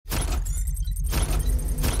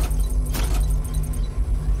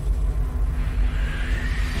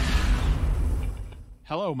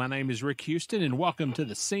Hello, my name is Rick Houston, and welcome to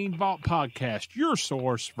the Scene Vault Podcast, your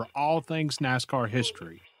source for all things NASCAR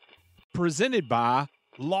history. Presented by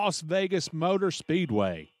Las Vegas Motor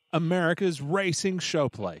Speedway, America's racing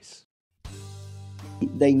showplace.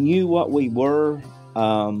 They knew what we were.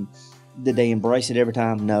 Did they embrace it every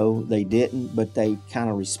time? No, they didn't, but they kind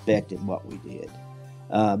of respected what we did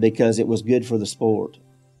because it was good for the sport.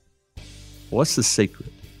 What's the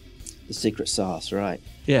secret? The secret sauce, right?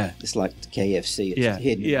 Yeah, it's like the KFC. It's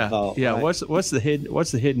hidden in the vault, yeah. Right? What's the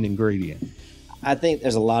hidden ingredient? I think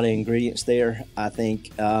there's a lot of ingredients there. I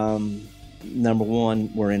think number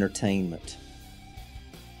one, we're entertainment.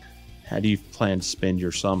 How do you plan to spend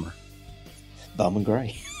your summer? Bowman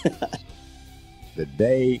Gray. The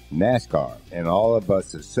day NASCAR and all of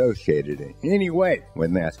us associated in any way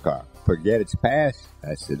with NASCAR forget its past,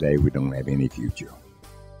 that's the day we don't have any future.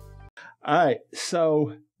 All right,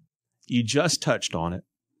 so you just touched on it,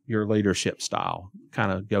 your leadership style,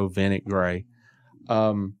 kind of go Vinnick Gray.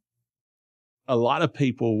 A lot of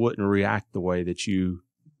people wouldn't react the way that you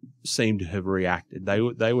seem to have reacted.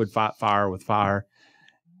 They would fight fire with fire,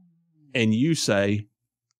 and you say,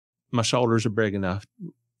 my shoulders are big enough,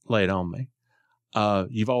 lay it on me.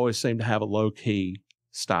 You've always seemed to have a low-key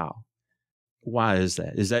style. Why is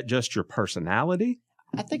that? Is that just your personality?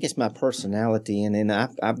 I think it's my personality, and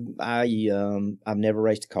I've never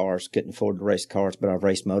raced cars, couldn't afford to race cars, but I've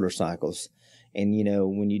raced motorcycles. And you know,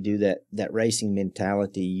 when you do that racing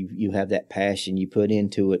mentality, you have that passion you put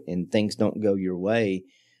into it, and things don't go your way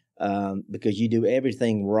because you do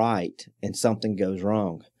everything right, and something goes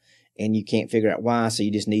wrong, and you can't figure out why. So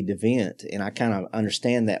you just need to vent, and I kind of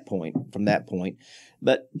understand that point from that point.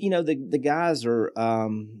 But you know, the guys are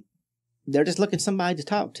they're just looking for somebody to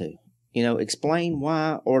talk to. You know, explain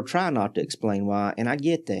why or try not to explain why. And I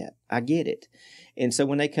get that. I get it. And so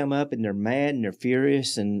when they come up and they're mad and they're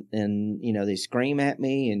furious and you know, they scream at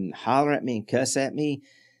me and holler at me and cuss at me,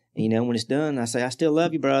 you know, when it's done, I say, I still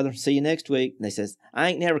love you, brother. See you next week. And they says, I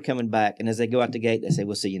ain't never coming back. And as they go out the gate, they say,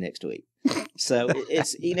 we'll see you next week. So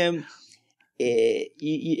it's, you know,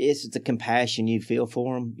 it's the compassion you feel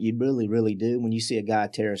for them. You really, really do. When you see a guy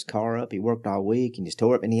tear his car up, he worked all week and just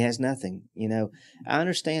tore up and he has nothing, you know, I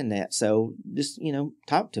understand that. So just, you know,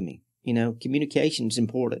 talk to me. You know, communication is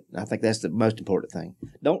important. I think that's the most important thing.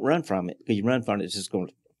 Don't run from it, because you run from it, it's just going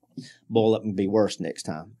to boil up and be worse next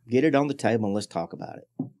time. Get it on the table and let's talk about it.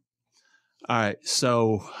 All right.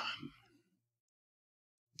 So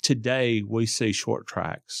today we see short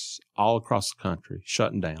tracks all across the country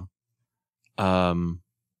shutting down.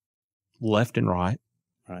 Left and right.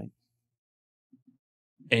 Right.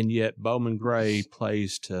 And yet Bowman Gray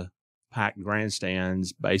plays to packed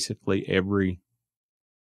grandstands basically every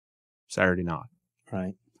Saturday night.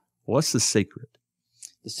 Right. What's the secret?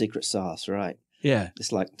 The secret sauce, right? Yeah.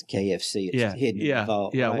 It's like the KFC. It's hidden in the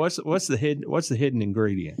vault. Yeah. Right? What's the hidden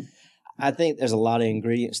ingredient? I think there's a lot of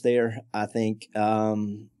ingredients there. I think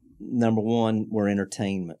number one, we're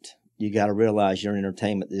entertainment. You got to realize your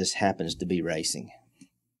entertainment just happens to be racing.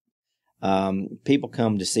 People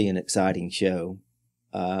come to see an exciting show.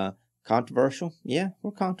 Controversial? Yeah, we're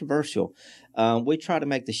controversial. We try to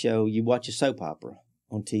make the show, you watch a soap opera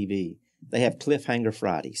on TV. They have cliffhanger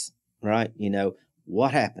Fridays, right? You know,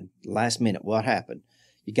 what happened? Last minute, what happened?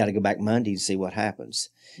 You got to go back Monday and see what happens.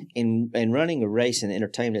 And running a race and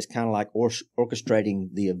entertainment is kind of like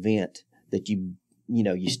orchestrating the event that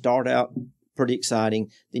you start out pretty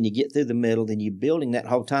exciting, then you get through the middle, then you're building that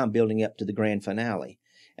whole time, building up to the grand finale.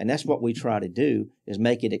 And that's what we try to do, is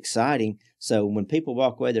make it exciting. So when people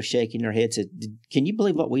walk away, they're shaking their heads, can you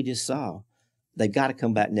believe what we just saw? They've got to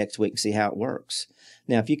come back next week and see how it works.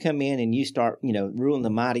 Now, if you come in and you start, you know, ruling the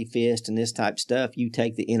mighty fist and this type of stuff, you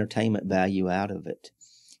take the entertainment value out of it.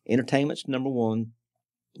 Entertainment's number one.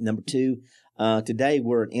 Number two, today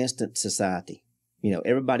we're an instant society. You know,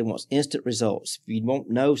 everybody wants instant results. If you won't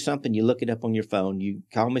know something, you look it up on your phone. You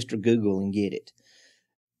call Mr. Google and get it.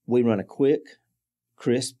 We run a quick,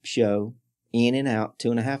 crisp show, in and out,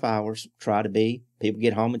 2.5 hours, try to be. People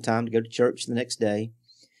get home in time to go to church the next day.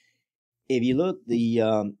 If you look,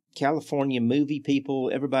 the California movie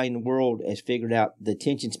people, everybody in the world has figured out the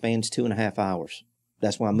attention span's 2.5 hours.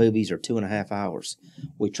 That's why movies are 2.5 hours.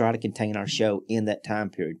 We try to contain our show in that time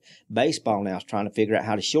period. Baseball now is trying to figure out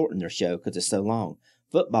how to shorten their show because it's so long.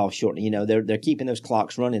 Football shortening, you know, they're keeping those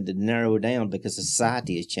clocks running to narrow it down because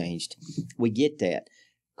society has changed. We get that.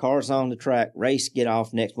 Cars on the track, race, get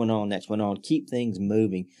off, next one on, keep things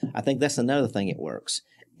moving. I think that's another thing that works.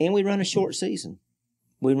 And we run a short season.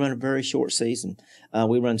 We run a very short season.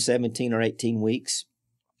 We run 17 or 18 weeks.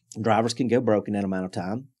 Drivers can go broke in that amount of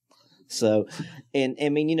time. So, and I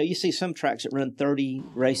mean, you know, you see some tracks that run 30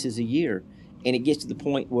 races a year, And it gets to the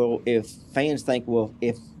point, well, if fans think, well,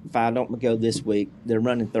 if I don't go this week, they're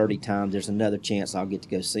running 30 times, there's another chance I'll get to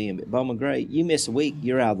go see them. But Bowman Gray, you miss a week,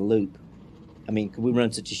 you're out of the loop. I mean, we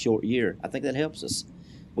run such a short year. I think that helps us.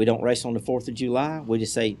 We don't race on the 4th of July. We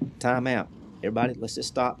just say, time out. Everybody, let's just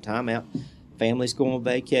stop, time out. Families go on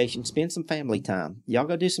vacation, spend some family time. Y'all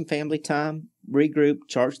go do some family time, regroup,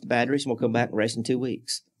 charge the batteries, and we'll come back and race in 2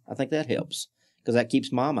 weeks. I think that helps because that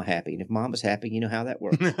keeps Mama happy. And if Mama's happy, you know how that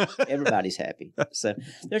works. Everybody's happy. So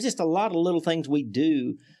there's just a lot of little things we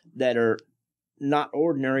do that are not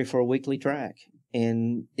ordinary for a weekly track.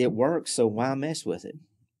 And it works, so why mess with it?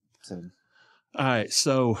 So, all right,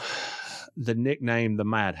 so the nickname, the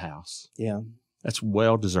Madhouse. Yeah. That's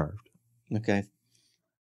well-deserved. Okay.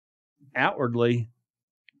 Outwardly,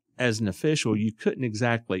 as an official, you couldn't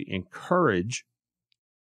exactly encourage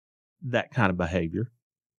that kind of behavior.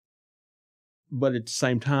 But at the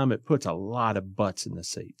same time, it puts a lot of butts in the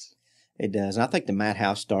seats. It does. And I think the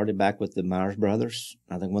Madhouse started back with the Myers brothers.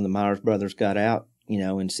 I think when the Myers brothers got out,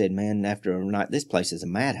 and said, man, after a night, this place is a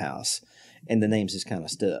madhouse. And the name's just kind of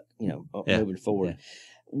stuck, moving forward. Yeah.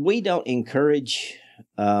 We don't encourage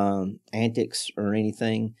antics or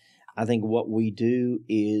anything. I think what we do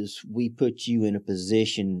is we put you in a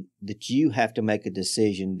position that you have to make a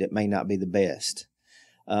decision that may not be the best.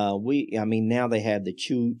 Now they have the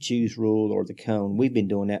choose rule or the cone. We've been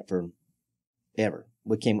doing that for ever.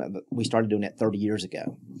 We started doing that 30 years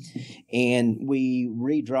ago. And we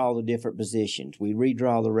redraw the different positions. We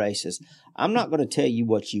redraw the races. I'm not going to tell you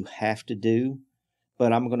what you have to do,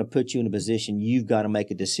 but I'm going to put you in a position you've got to make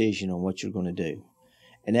a decision on what you're going to do.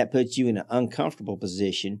 And that puts you in an uncomfortable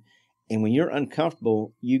position. And when you're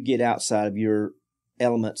uncomfortable, you get outside of your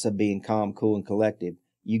elements of being calm, cool, and collective.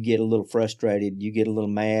 You get a little frustrated. You get a little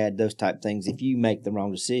mad, those type of things if you make the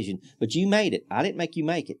wrong decision. But you made it. I didn't make you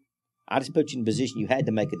make it. I just put you in a position you had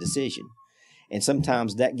to make a decision. And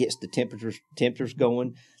sometimes that gets the temperatures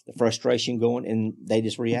going, the frustration going, and they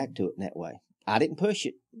just react to it in that way. I didn't push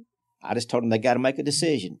it. I just told them they got to make a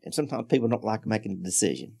decision. And sometimes people don't like making a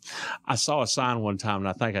decision. I saw a sign one time, and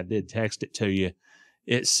I think I did text it to you.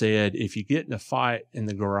 It said, if you get in a fight in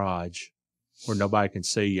the garage where nobody can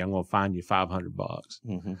see you, I'm going to fine you $500.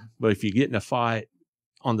 Mm-hmm. But if you get in a fight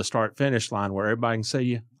on the start-finish line where everybody can see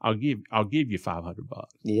you, I'll give you $500.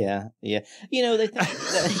 Yeah. They think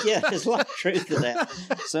that, there's a lot of truth to that.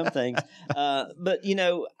 Some things, but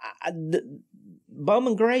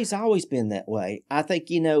Bowman Gray's always been that way. I think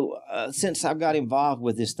since I got involved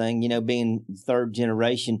with this thing, being third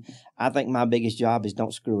generation, I think my biggest job is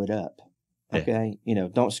don't screw it up. Okay,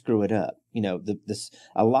 don't screw it up.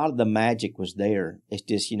 A lot of the magic was there. It's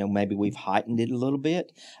just, maybe we've heightened it a little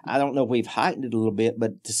bit. I don't know if we've heightened it a little bit,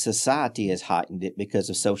 but the society has heightened it because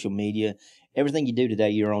of social media. Everything you do today,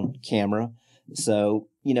 you're on camera. So,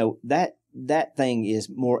 that thing is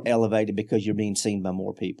more elevated because you're being seen by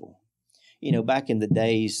more people. Back in the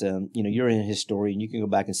days, you're in his story and you can go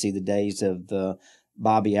back and see the days of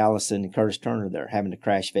Bobby Allison and Curtis Turner there having a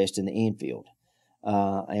crash fest in the infield.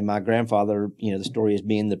 And my grandfather, the story is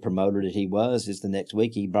being the promoter that he was, is the next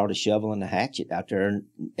week he brought a shovel and a hatchet out there on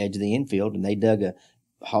the edge of the infield, and they dug a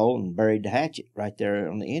hole and buried the hatchet right there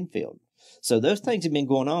on the infield. So those things have been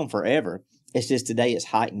going on forever. It's just today it's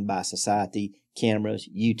heightened by society, cameras,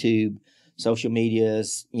 YouTube, social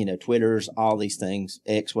medias, Twitters, all these things,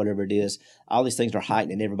 X, whatever it is. All these things are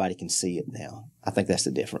heightened and everybody can see it now. I think that's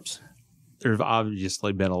the difference. There have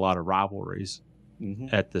obviously been a lot of rivalries.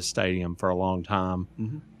 Mm-hmm. At the stadium for a long time.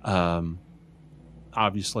 Mm-hmm.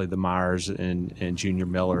 Obviously the Myers and Junior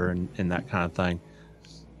Miller and that kind of thing.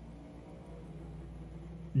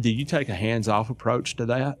 Do you take a hands-off approach to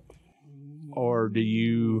that? Or do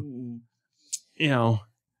you,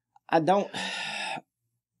 I don't,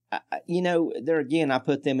 there again, I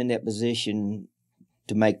put them in that position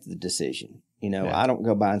to make the decision. I don't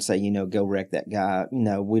go by and say, go wreck that guy.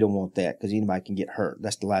 We don't want that because anybody can get hurt.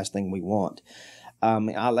 That's the last thing we want.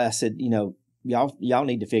 I said, y'all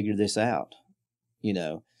need to figure this out,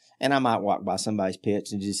 and I might walk by somebody's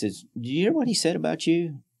pitch and just says, "Did you hear what he said about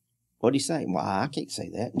you? What did he say?" Well, I can't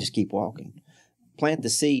say that, and just keep walking. Plant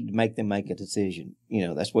the seed to make them make a decision.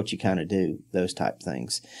 That's what you kind of do, those type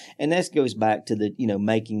things. And that goes back to the,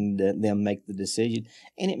 making them make the decision.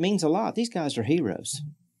 And it means a lot. These guys are heroes.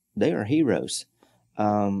 They are heroes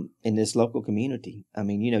in this local community. I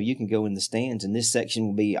mean, you can go in the stands and this section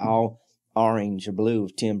will be all orange or blue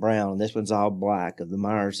of Tim Brown, and this one's all black of the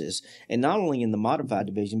Myerses. And not only in the modified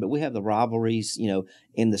division, but we have the rivalries,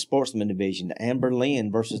 in the sportsman division, the Amber Lynn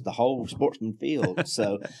versus the whole sportsman field.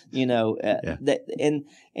 So, that,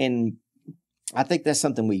 and I think that's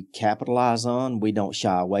something we capitalize on. We don't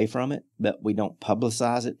shy away from it, but we don't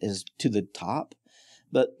publicize it as to the top.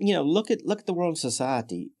 But, look at the world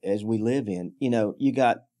society as we live in. You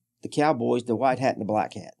got the Cowboys, the white hat and the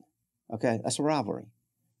black hat. Okay, that's a rivalry.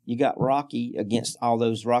 You got Rocky against all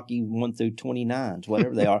those Rocky 1 through 29s,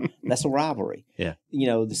 whatever they are. That's a rivalry. Yeah.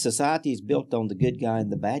 The society is built on the good guy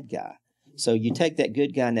and the bad guy. So you take that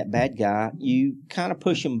good guy and that bad guy, you kind of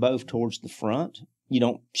push them both towards the front. You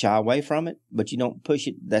don't shy away from it, but you don't push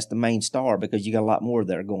it. That's the main star because you got a lot more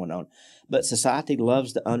there going on. But society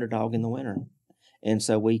loves the underdog in the winner. And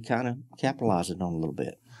so we kind of capitalize it on a little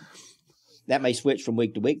bit. That may switch from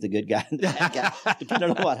week to week, the good guy and the bad guy,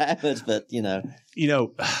 depending on what happens. But,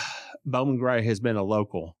 Bowman Gray has been a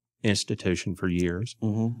local institution for years.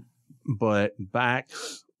 Mm-hmm. But back,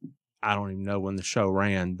 I don't even know when the show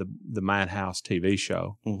ran, the Madhouse TV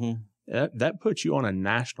show. Mm-hmm. That puts you on a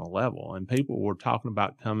national level, and people were talking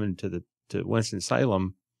about coming to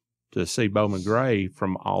Winston-Salem to see Bowman Gray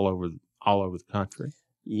from all over the country.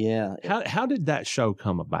 Yeah. How did that show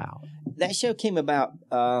come about? That show came about.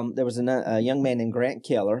 There was a young man named Grant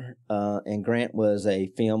Keller, and Grant was a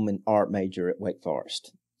film and art major at Wake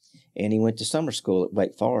Forest. And he went to summer school at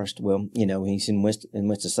Wake Forest. Well, he's in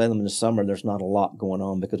Winston-Salem in the summer. There's not a lot going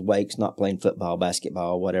on because Wake's not playing football,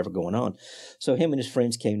 basketball, whatever going on. So him and his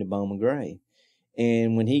friends came to Bowman Gray.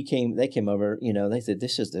 And when they came over, they said,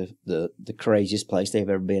 this is the craziest place they've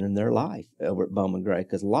ever been in their life over at Bowman Gray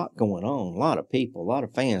because a lot going on, a lot of people, a lot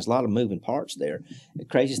of fans, a lot of moving parts there. The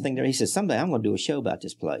craziest thing there, he said, someday I'm going to do a show about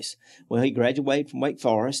this place. Well, he graduated from Wake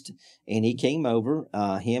Forest, and he came over,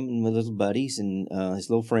 him and his little buddies and his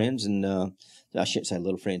little friends, and I shouldn't say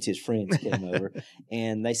little friends, his friends came over,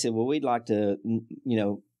 and they said, well, we'd like to,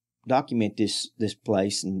 document this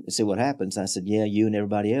place and see what happens. I said, yeah, you and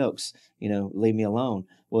everybody else, leave me alone.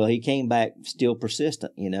 Well, he came back still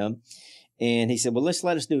persistent, and he said, well,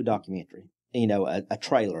 let us do a documentary, a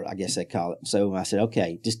trailer, I guess they call it. So I said,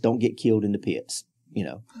 okay, just don't get killed in the pits.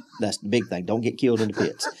 That's the big thing. Don't get killed in the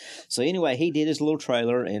pits. So anyway, he did his little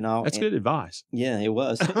trailer and all. That's good advice. Yeah, it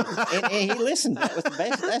was. and he listened. That was the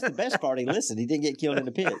best. That's the best part. He listened. He didn't get killed in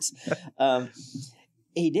the pits.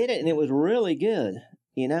 He did it, and it was really good.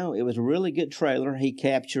 It was a really good trailer. He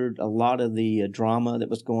captured a lot of the drama that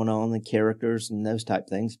was going on, the characters and those type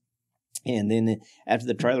things. And then after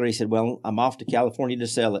the trailer, he said, well, I'm off to California to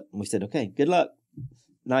sell it. And we said, okay, good luck.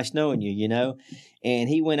 Nice knowing you, And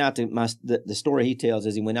he went out to the story he tells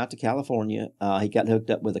is he went out to California. He got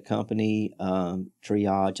hooked up with a company,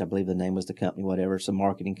 Triage, I believe the name was the company, whatever, some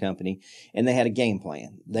marketing company. And they had a game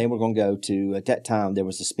plan. They were going to go to, at that time, there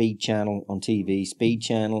was a Speed Channel on TV, Speed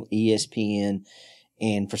Channel, ESPN.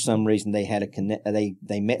 And for some reason, they had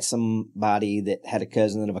they met somebody that had a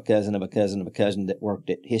cousin of a cousin of a cousin of a cousin that worked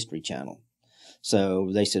at History Channel. So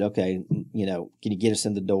they said, okay, can you get us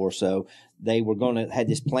in the door? So they were going to had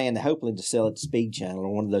this plan to hopefully to sell it to Speed Channel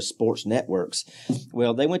or one of those sports networks.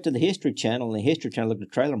 Well, they went to the History Channel, and the History Channel looked at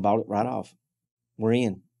the trailer and bought it right off. We're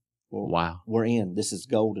in. Wow. We're in. This is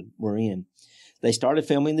golden. We're in. They started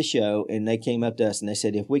filming the show, and they came up to us and they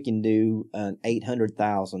said, if we can do an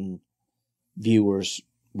 800,000 viewers,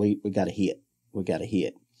 we got a hit. We got a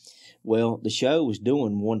hit. Well, the show was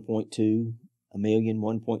doing 1.2 million,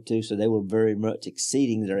 1.2, so they were very much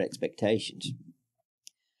exceeding their expectations.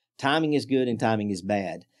 Timing is good and timing is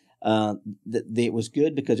bad. It was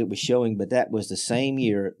good because it was showing, but that was the same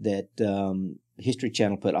year that History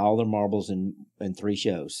Channel put all their marbles in 3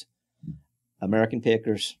 shows: American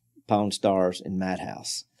Pickers, Pawn Stars, and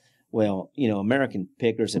Madhouse. Well, American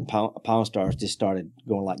Pickers and Pawn Stars just started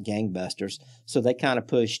going like gangbusters. So they kind of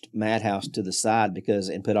pushed Madhouse to the side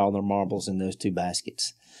and put all their marbles in those 2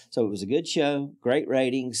 baskets. So it was a good show, great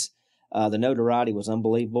ratings. The notoriety was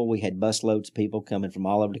unbelievable. We had busloads of people coming from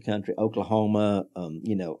all over the country, Oklahoma,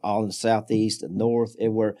 all in the southeast, the north,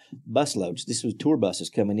 everywhere, busloads. This was tour buses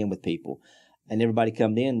coming in with people. And everybody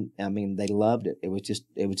come in. I mean, they loved it. It was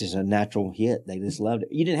just a natural hit. They just loved it.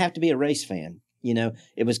 You didn't have to be a race fan.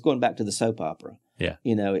 It was going back to the soap opera. Yeah.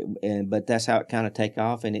 But that's how it kind of take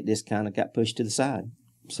off, and it just kind of got pushed to the side.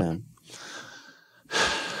 So,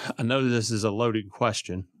 I know this is a loaded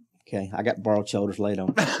question. Okay, I got borrowed shoulders laid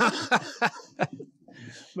on.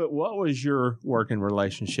 But what was your working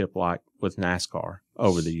relationship like with NASCAR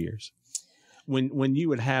over the years? When you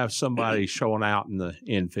would have somebody showing out in the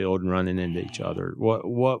infield and running into each other,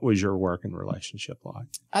 what was your working relationship like?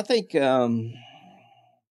 I think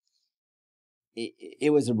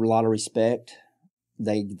it was a lot of respect.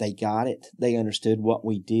 They got it. They understood what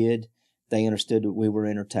we did. They understood that we were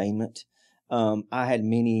entertainment. I had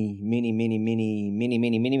many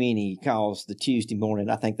calls the Tuesday morning.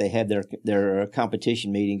 I think they have their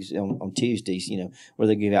competition meetings on Tuesdays, where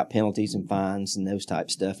they give out penalties and fines and those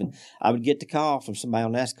type stuff. And I would get the call from somebody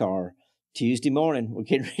on NASCAR Tuesday morning. We're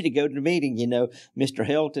getting ready to go to the meeting, Mr.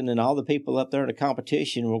 Helton and all the people up there in the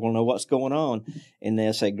competition. We're going to know what's going on. And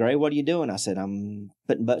they'll say, Gray, what are you doing? I said, I'm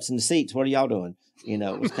putting butts in the seats. What are y'all doing? It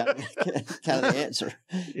was kind of the answer.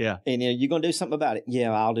 Yeah. And you're going to do something about it.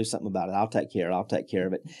 Yeah, I'll do something about it. I'll take care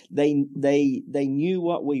of it. They knew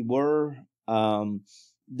what we were.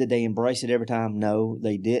 Did they embrace it every time? No,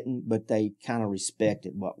 they didn't, but they kind of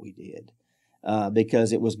respected what we did.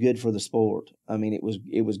 Because it was good for the sport. I mean, it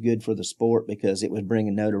was good for the sport because it was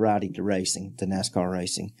bringing notoriety to racing, to NASCAR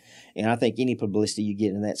racing, and I think any publicity you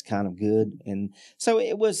get in that's kind of good. And so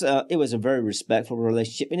it was a very respectful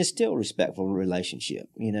relationship, and it's still a respectful relationship.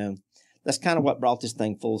 That's kind of what brought this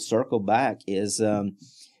thing full circle back. Is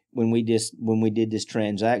when we did this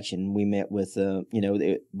transaction, we met with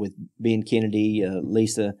with Ben Kennedy,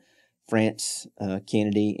 Lisa France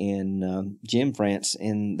Kennedy, and Jim France,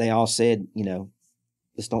 and they all said,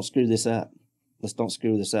 let's don't screw this up. Let's don't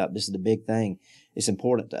screw this up. This is the big thing. It's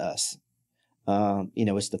important to us.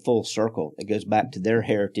 It's the full circle. It goes back to their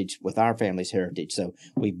heritage with our family's heritage. So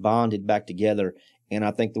we bonded back together, and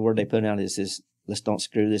I think the word they put out is let's don't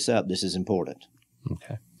screw this up. This is important.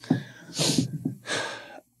 Okay.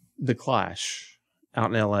 The Clash out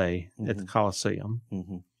in L.A. at the Coliseum.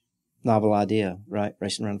 Mm-hmm. Novel idea, right?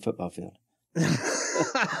 Racing around the football field.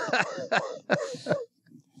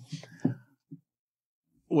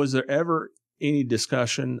 Was there ever any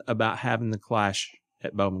discussion about having the Clash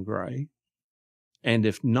at Bowman Gray? And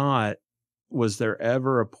if not, was there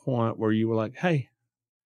ever a point where you were like, hey,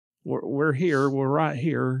 we're here, we're right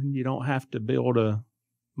here. You don't have to build a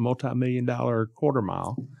multi-million-dollar quarter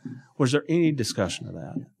mile. Was there any discussion of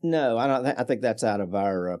that? No, I don't. I think that's out of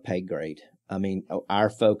our pay grade. I mean, our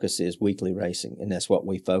focus is weekly racing, and that's what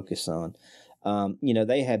we focus on.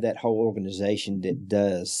 They have that whole organization that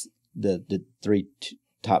does the three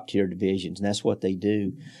top tier divisions, and that's what they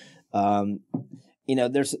do. And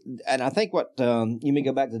I think what you may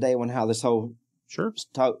go back to the day when how this whole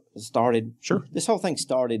started. Sure, this whole thing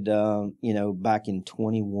started. Back in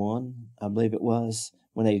 21, I believe it was,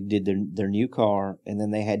 when they did their new car, and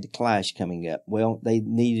then they had the Clash coming up. Well, they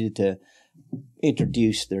needed to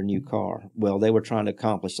introduce their new car. Well, they were trying to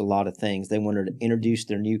accomplish a lot of things. They wanted to introduce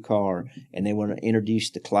their new car, and they wanted to introduce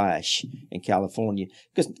the Clash in California,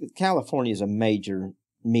 because California is a major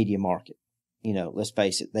media market. Let's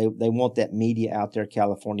face it. They want that media out there.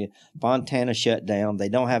 California, Fontana shut down. They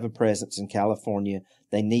don't have a presence in California.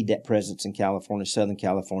 They need that presence in California, Southern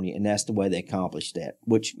California, and that's the way they accomplished that,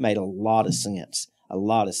 which made a lot of sense.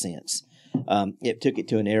 It took it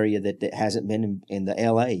to an area that hasn't been in the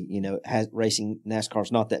L.A. Racing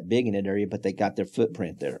NASCAR's not that big in that area, but they got their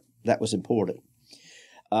footprint there. That was important.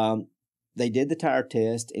 They did the tire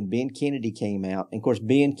test, and Ben Kennedy came out. And, of course,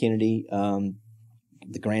 Ben Kennedy,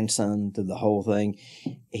 the grandson to the whole thing,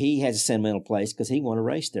 he has a sentimental place because he won a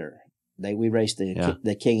race there. We raced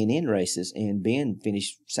the K&N races, and Ben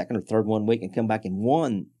finished second or third one week and come back and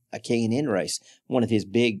won a K&N race, one of his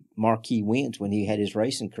big marquee wins when he had his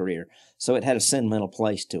racing career. So it had a sentimental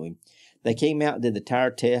place to him. They came out and did the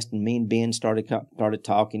tire test, and me and Ben started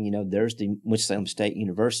talking. There's the Winston-Salem State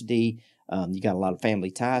University. You got a lot of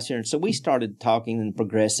family ties here. And so we started talking and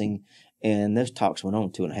progressing, and those talks went on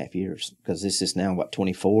 2.5 years, because this is now,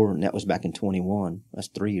 24, and that was back in 21. That's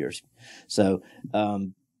 3 years. So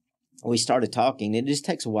we started talking. It just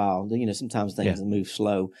takes a while. Sometimes things move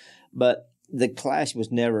slow. But the Clash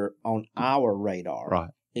was never on our radar, right?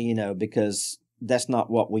 Because that's not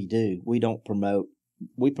what we do. We don't promote.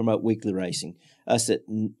 We promote weekly racing.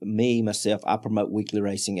 Myself, I promote weekly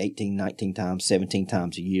racing 18, 19 times, 17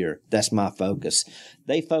 times a year. That's my focus.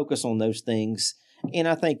 They focus on those things, and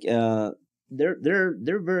I think they're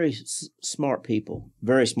very smart people,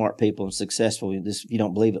 and successful. If you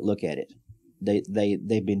don't believe it, look at it.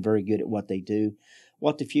 They've been very good at what they do.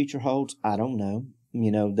 What the future holds, I don't know.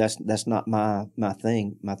 That's not my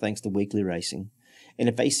thing. My thing's the weekly racing. And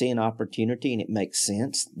if they see an opportunity and it makes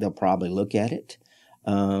sense, they'll probably look at it.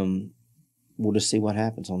 We'll just see what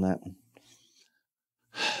happens on that one.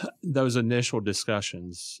 Those initial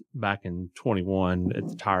discussions back in 21 at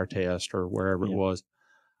the tire test or wherever it was,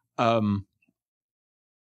 who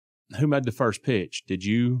made the first pitch? Did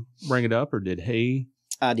you bring it up, or did he?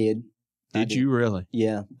 I did. Did you really?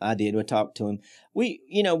 Yeah, I did. We talked to him.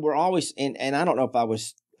 We're always, and I don't know if I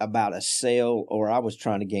was about a sale or I was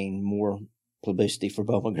trying to gain more publicity for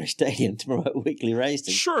Bowman Gray Stadium to promote weekly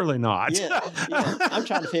racing. Surely not. Yeah. I'm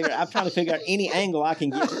trying to figure out any angle I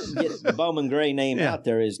can get the Bowman Gray name out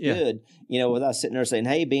there is good. Without sitting there saying,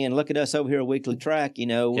 "Hey, Ben, look at us over here at Weekly Track.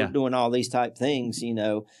 We're doing all these type things.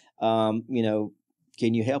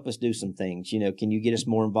 Can you help us do some things? Can you get us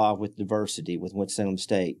more involved with diversity with Winston-Salem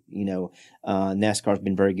State? NASCAR's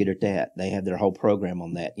been very good at that. They have their whole program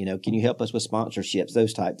on that. Can you help us with sponsorships,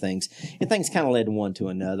 those type things?" And things kind of led one to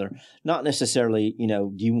another. Not necessarily,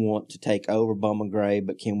 do you want to take over Bowman Gray,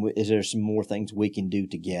 but is there some more things we can do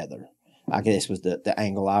together? I guess was the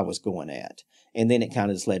angle I was going at. And then it kind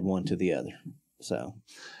of just led one to the other. So.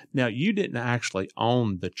 Now, you didn't actually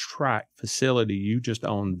own the track facility. You just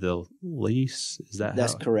owned the lease. Is that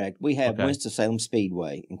That's correct. We have Winston-Salem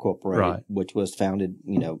Speedway Incorporated, which was founded,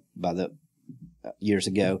 by the years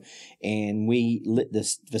ago. And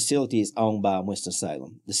the facility is owned by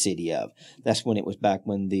Winston-Salem, the city of. That's when it was back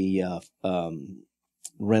when the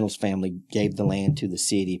Reynolds family gave the land to the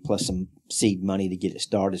city plus some seed money to get it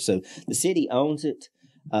started. So the city owns it.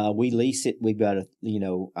 We lease it. We've got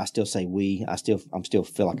I still say we, I'm still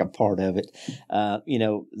feel like I'm part of it.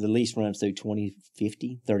 The lease runs through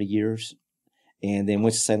 30 years. And then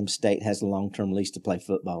Winston-Salem State has a long-term lease to play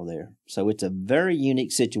football there. So it's a very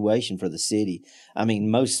unique situation for the city. I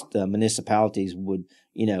mean, most municipalities would,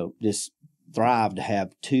 just thrive to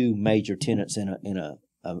have two major tenants in a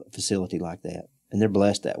facility like that. And they're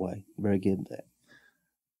blessed that way. Very good at that.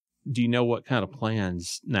 Do you know what kind of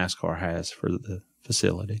plans NASCAR has for the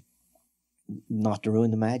facility? Not to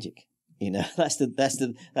ruin the magic. That's the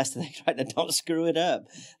thing right now. Don't screw it up.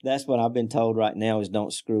 That's what I've been told right now is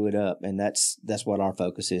don't screw it up. And that's what our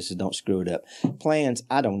focus is don't screw it up. Plans,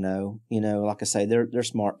 I don't know. Like I say, they're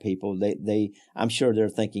smart people. I'm sure they're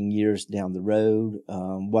thinking years down the road,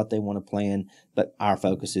 what they want to plan, but our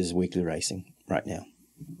focus is weekly racing right now.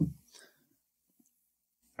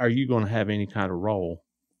 Are you going to have any kind of role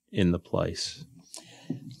in the place?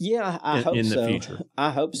 Yeah, I hope so. In the future. I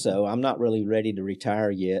hope so. I'm not really ready to retire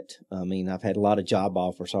yet. I mean, I've had a lot of job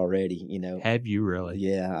offers already, Have you really?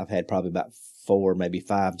 Yeah, I've had probably about 4, maybe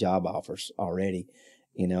 5 job offers already.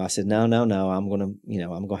 I said, no, I'm going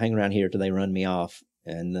to hang around here till they run me off.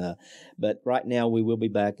 And, but right now we will be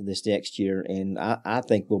back this next year. And I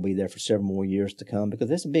think we'll be there for several more years to come because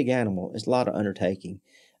it's a big animal. It's a lot of undertaking.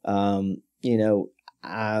 I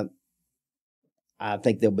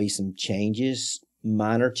think there'll be some changes,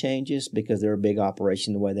 minor changes, because they're a big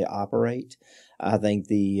operation the way they operate. I think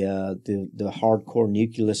the hardcore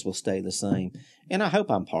nucleus will stay the same, and I hope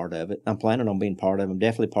I'm part of it. I'm planning on being part of it. I'm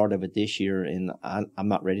definitely part of it this year, and I'm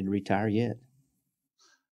not ready to retire yet.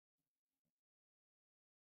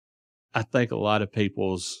 I think a lot of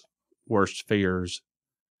people's worst fears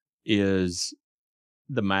is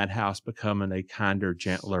the Madhouse becoming a kinder,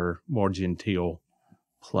 gentler, more genteel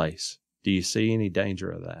place. Do you see any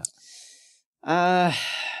danger of that? I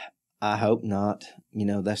hope not.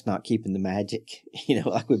 That's not keeping the magic,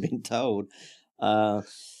 like we've been told.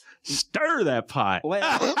 Stir that pot. Well,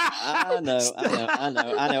 I know.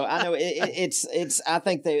 It's, I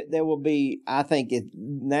think there will be,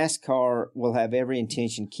 NASCAR will have every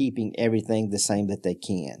intention keeping everything the same that they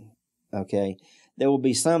can. Okay. There will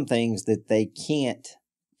be some things that they can't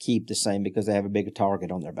keep the same because they have a bigger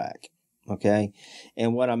target on their back. Okay.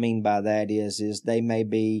 And what I mean by that is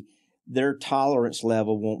their tolerance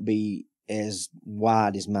level won't be as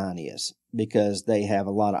wide as mine is because they have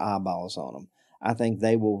a lot of eyeballs on them. I think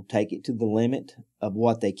they will take it to the limit of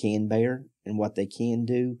what they can bear and what they can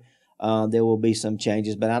do. There will be some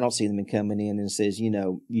changes, but I don't see them coming in and says,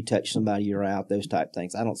 you touch somebody, you're out, those type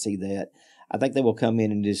things. I don't see that. I think they will come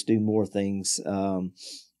in and just do more things on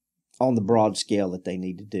the broad scale that they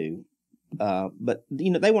need to do. But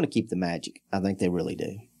they want to keep the magic. I think they really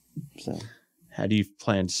do. So, how do you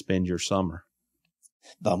plan to spend your summer?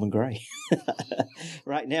 Bowman Gray.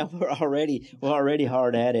 Right now, we're already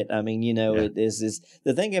hard at it. I mean, it is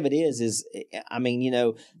the thing of it is I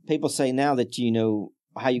mean, people say now that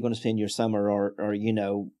how you going to spend your summer, or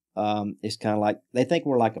it's kind of like they think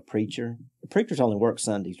we're like a preacher. Preachers only work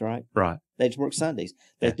Sundays, right? Right. They just work Sundays.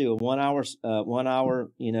 They do a 1 hour,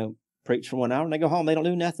 preach for 1 hour, and they go home. They don't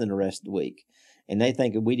do nothing the rest of the week. And they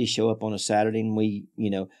think if we just show up on a Saturday and we,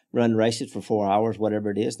 run races for 4 hours,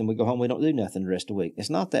 whatever it is, then we go home, we don't do nothing the rest of the week. It's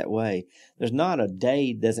not that way. There's not a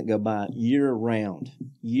day that doesn't go by year round.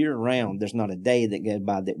 Year round, there's not a day that goes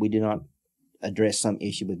by that we do not address some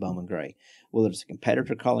issue with Bowman Gray. Whether it's a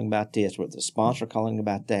competitor calling about this, whether it's a sponsor calling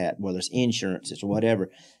about that, whether it's insurance, it's whatever.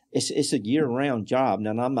 It's a year-round job.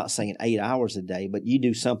 Now, I'm not saying 8 hours a day, but you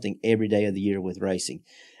do something every day of the year with racing.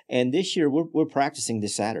 And this year, we're practicing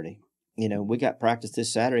this Saturday. we got practice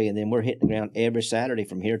this Saturday, and then we're hitting the ground every Saturday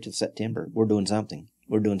from here to September. We're doing something.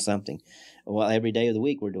 Well, every day of the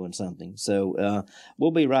week we're doing something. So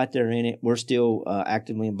we'll be right there in it. We're still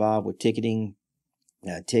actively involved with ticketing,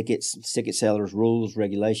 tickets, ticket sellers, rules,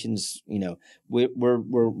 regulations. We're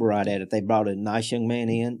right at it. They brought a nice young man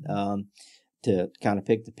in to kind of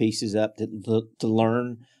pick the pieces up to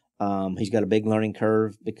learn. He's got a big learning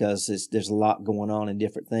curve because there's a lot going on in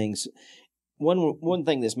different things. One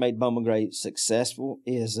thing that's made Bowman Gray successful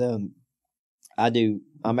is I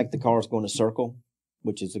make the cars go in a circle,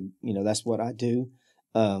 which is that's what I do.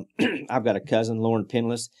 I've got a cousin, Lauren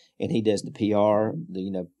Penless, and he does the PR,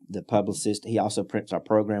 the publicist. He also prints our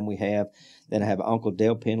program we have. Then I have Uncle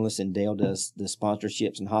Dale Penless, and Dale does the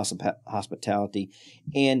sponsorships and hospitality.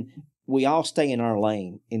 And we all stay in our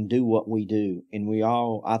lane and do what we do. And we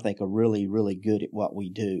all, I think, are really, really good at what we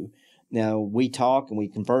do. Now, we talk and we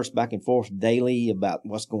converse back and forth daily about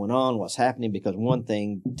what's going on, what's happening, because one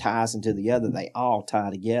thing ties into the other. They all tie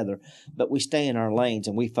together. But we stay in our lanes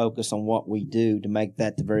and we focus on what we do to make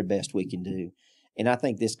that the very best we can do. And I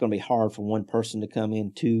think this is going to be hard for one person to come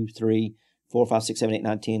in, 2, 3, 4, 5, 6, 7, 8,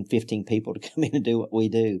 9, 10, 15 people to come in and do what we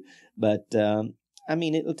do. But,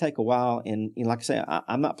 it'll take a while. And like I say,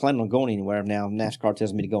 I'm not planning on going anywhere. Now, NASCAR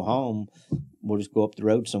tells me to go home. We'll just go up the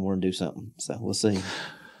road somewhere and do something. So we'll see.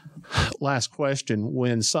 Last question.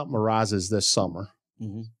 When something arises this summer,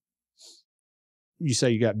 mm-hmm. you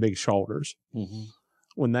say you got big shoulders. Mm-hmm.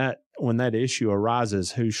 When that issue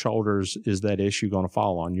arises, whose shoulders is that issue going to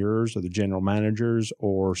fall on? Yours or the general managers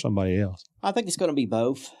or somebody else? I think it's going to be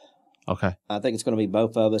both. Okay. I think it's going to be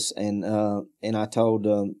both of us. And I told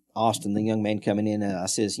Austin, the young man coming in, I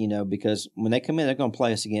says, because when they come in, they're going to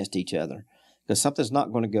play us against each other because something's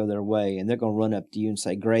not going to go their way. And they're going to run up to you and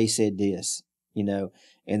say, Gray said this,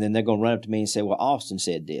 and then they're going to run up to me and say, well, Austin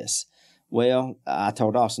said this. Well, I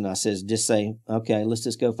told Austin, I says, just say, okay, let's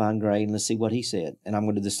just go find Gray and let's see what he said. And I'm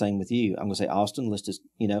going to do the same with you. I'm going to say, Austin, let's just,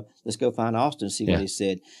 let's go find Austin and see what he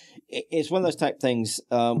said. It's one of those type things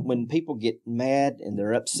when people get mad and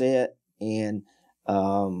they're upset and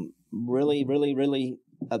really, really, really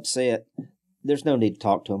upset, there's no need to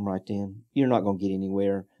talk to them right then. You're not going to get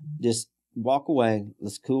anywhere. Just walk away.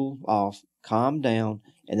 Let's cool off, calm down,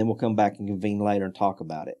 and then we'll come back and convene later and talk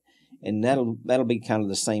about it. And that'll be kind of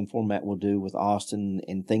the same format we'll do with Austin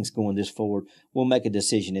and things going this forward. We'll make a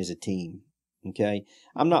decision as a team. Okay.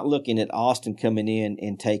 I'm not looking at Austin coming in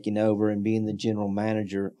and taking over and being the general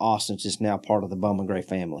manager. Austin's just now part of the Bowman Gray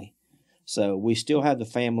family. So we still have the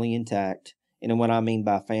family intact. And what I mean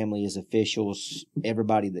by family is officials,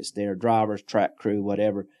 everybody that's there, drivers, track crew,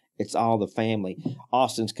 whatever. It's all the family.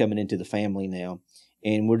 Austin's coming into the family now.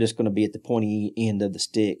 And we're just going to be at the pointy end of the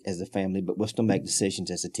stick as a family, but we'll still make decisions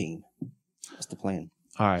as a team. That's the plan.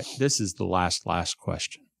 All right. This is the last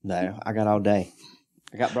question. No, I got all day.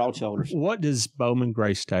 I got broad shoulders. What does Bowman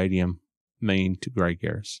Gray Stadium mean to Gray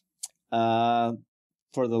Garris?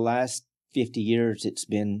 For the last 50 years, it's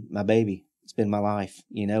been my baby. It's been my life.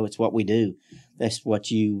 It's what we do. That's what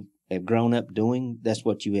you have grown up doing. That's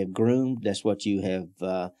what you have groomed. That's what you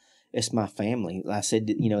have it's my family. I said,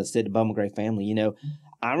 it's the Bowman Gray family.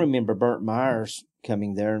 I remember Bert Myers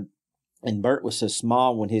coming there, and Bert was so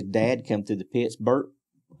small when his dad come through the pits, Bert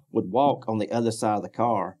would walk on the other side of the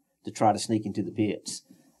car to try to sneak into the pits.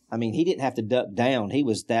 I mean, he didn't have to duck down. He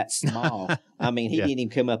was that small. I mean, he didn't even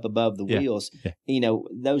come up above the wheels. Yeah.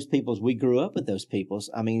 Those peoples, we grew up with those peoples.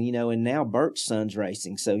 I mean, and now Bert's son's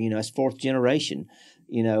racing. So, it's fourth generation.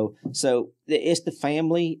 So it's the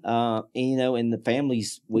family, and the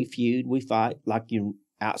families, we feud, we fight like your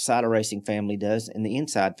outside of racing family does, and the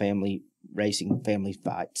inside family racing family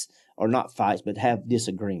fights, or not fights, but have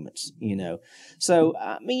disagreements, So,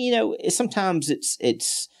 I mean, sometimes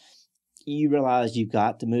it's, you realize you've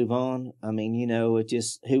got to move on. I mean, it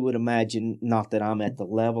just, who would imagine, not that I'm at the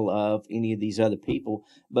level of any of these other people,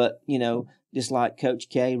 but, just like Coach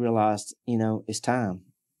K realized, it's time,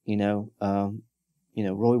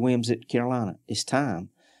 Roy Williams at Carolina, it's time,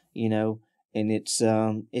 and it's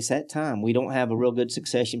that time. We don't have a real good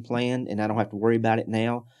succession plan, and I don't have to worry about it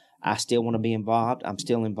now. I still want to be involved. I'm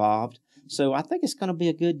still involved. So I think it's going to be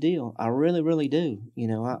a good deal. I really, really do.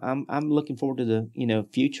 I'm looking forward to the,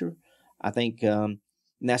 future. I think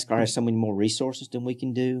NASCAR has so many more resources than we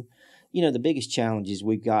can do. The biggest challenges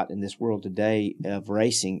we've got in this world today of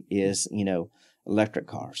racing is, electric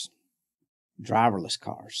cars, driverless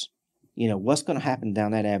cars. What's going to happen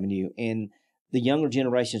down that avenue? And the younger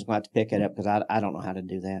generation is going to have to pick it up because I don't know how to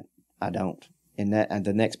do that. I don't. And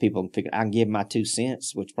the next people can figure, I can give my 2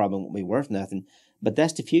 cents, which probably won't be worth nothing. But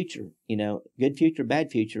that's the future. Good future, bad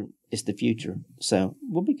future, it's the future. So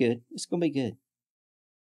we'll be good. It's going to be good.